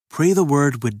Pray the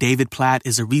Word with David Platt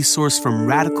is a resource from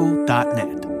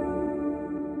radical.net.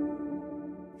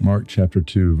 Mark chapter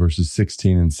 2, verses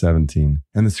 16 and 17.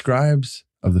 And the scribes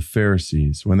of the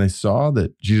Pharisees, when they saw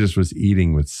that Jesus was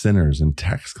eating with sinners and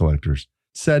tax collectors,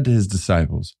 said to his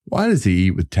disciples, "Why does he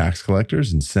eat with tax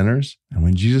collectors and sinners?" And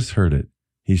when Jesus heard it,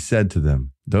 he said to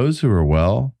them, "Those who are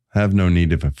well have no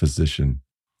need of a physician,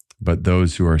 but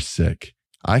those who are sick.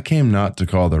 I came not to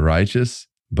call the righteous,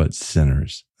 but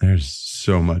sinners." There's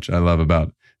so much I love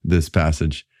about this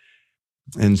passage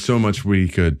and so much we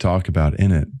could talk about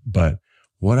in it. But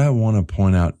what I want to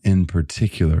point out in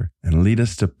particular and lead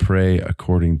us to pray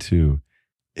according to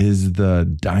is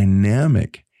the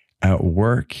dynamic at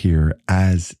work here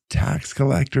as tax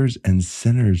collectors and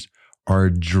sinners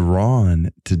are drawn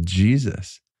to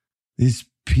Jesus. These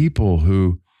people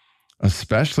who,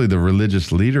 especially the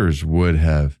religious leaders, would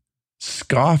have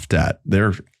scoffed at,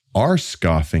 are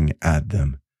scoffing at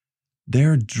them.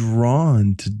 They're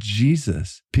drawn to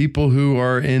Jesus. People who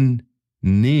are in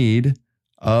need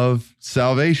of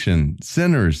salvation,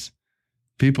 sinners,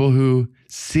 people who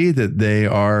see that they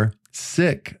are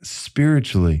sick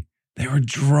spiritually. They were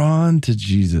drawn to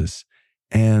Jesus.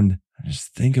 And I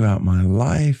just think about my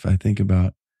life. I think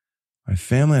about my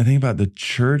family. I think about the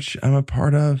church I'm a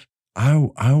part of. I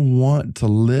want to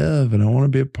live and I want to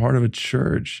be a part of a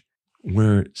church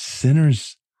where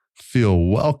sinners feel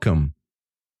welcome,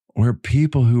 where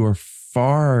people who are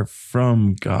far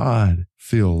from God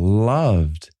feel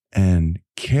loved and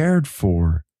cared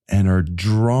for and are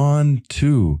drawn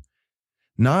to.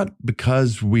 Not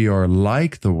because we are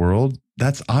like the world.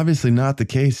 That's obviously not the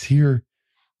case here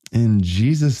in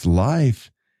Jesus'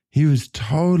 life. He was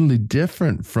totally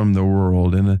different from the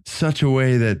world in such a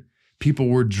way that people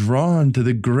were drawn to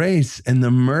the grace and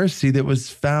the mercy that was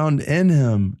found in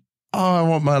him. Oh, I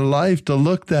want my life to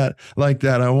look like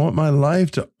that. I want my life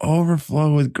to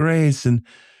overflow with grace and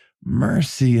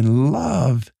mercy and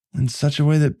love in such a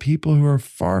way that people who are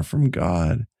far from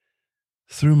God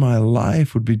through my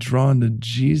life would be drawn to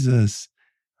Jesus.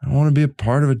 I want to be a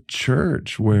part of a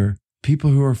church where people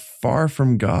who are far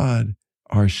from God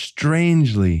are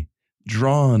strangely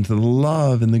drawn to the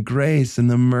love and the grace and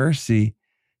the mercy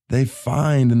they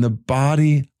find in the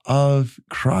body of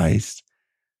Christ.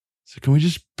 So can we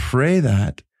just pray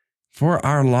that for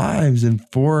our lives and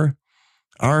for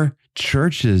our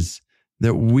churches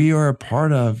that we are a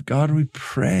part of? God, we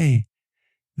pray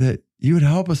that you would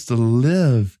help us to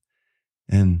live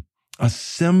and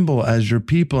assemble as your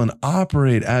people and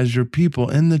operate as your people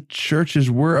in the churches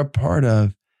we're a part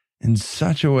of in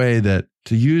such a way that,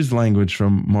 to use language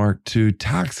from Mark 2,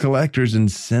 tax collectors and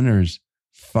sinners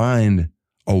find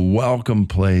a welcome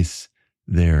place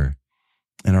there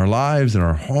in our lives, in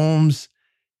our homes,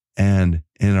 and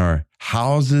in our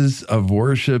houses of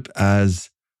worship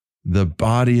as the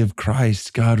body of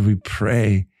Christ. God, we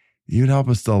pray you'd help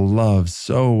us to love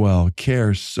so well,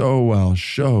 care so well,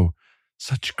 show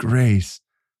such grace,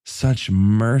 such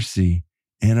mercy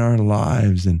in our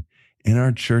lives and in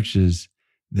our churches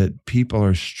that people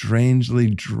are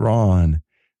strangely drawn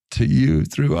to you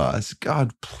through us.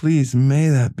 God, please, may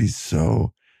that be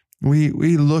so. We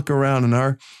look around in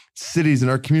our cities and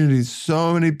our communities,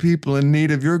 so many people in need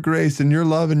of your grace and your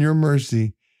love and your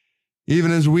mercy.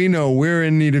 Even as we know we're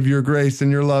in need of your grace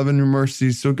and your love and your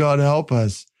mercy. So God, help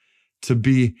us to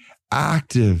be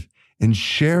active in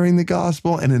sharing the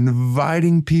gospel and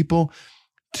inviting people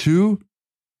to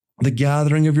the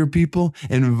gathering of your people,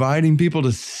 inviting people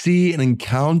to see and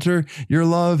encounter your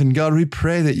love. And God, we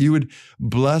pray that you would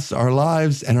bless our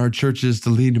lives and our churches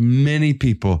to lead many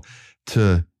people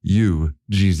to you,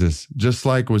 Jesus, just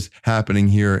like was happening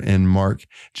here in Mark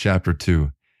chapter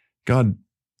 2. God,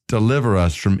 deliver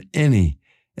us from any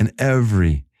and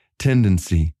every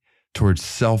tendency towards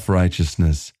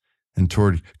self-righteousness and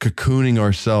toward cocooning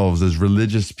ourselves as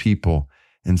religious people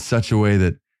in such a way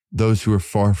that those who are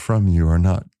far from you are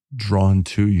not drawn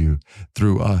to you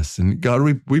through us. And God,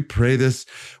 we pray this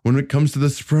when it comes to the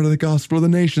spread of the gospel of the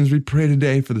nations. We pray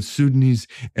today for the Sudanese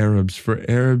Arabs, for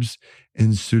Arabs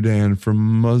in Sudan, for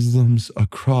Muslims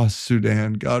across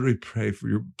Sudan. God, we pray for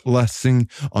your blessing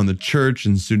on the church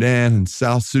in Sudan and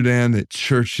South Sudan, that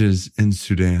churches in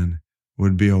Sudan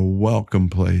would be a welcome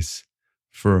place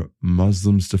for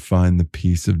Muslims to find the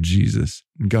peace of Jesus.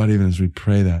 And God, even as we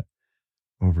pray that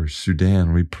over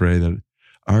Sudan, we pray that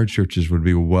our churches would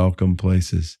be welcome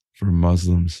places for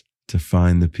Muslims to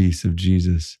find the peace of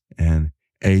Jesus and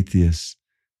atheists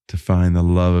to find the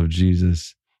love of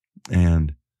Jesus,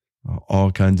 and all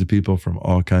kinds of people from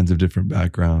all kinds of different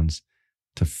backgrounds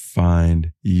to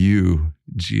find you,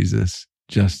 Jesus,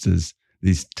 just as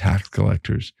these tax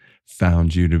collectors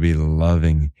found you to be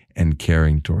loving and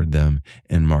caring toward them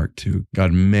in Mark 2.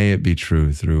 God, may it be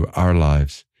true through our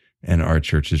lives and our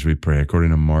churches, we pray,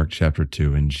 according to Mark chapter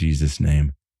 2, in Jesus'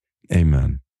 name.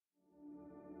 Amen.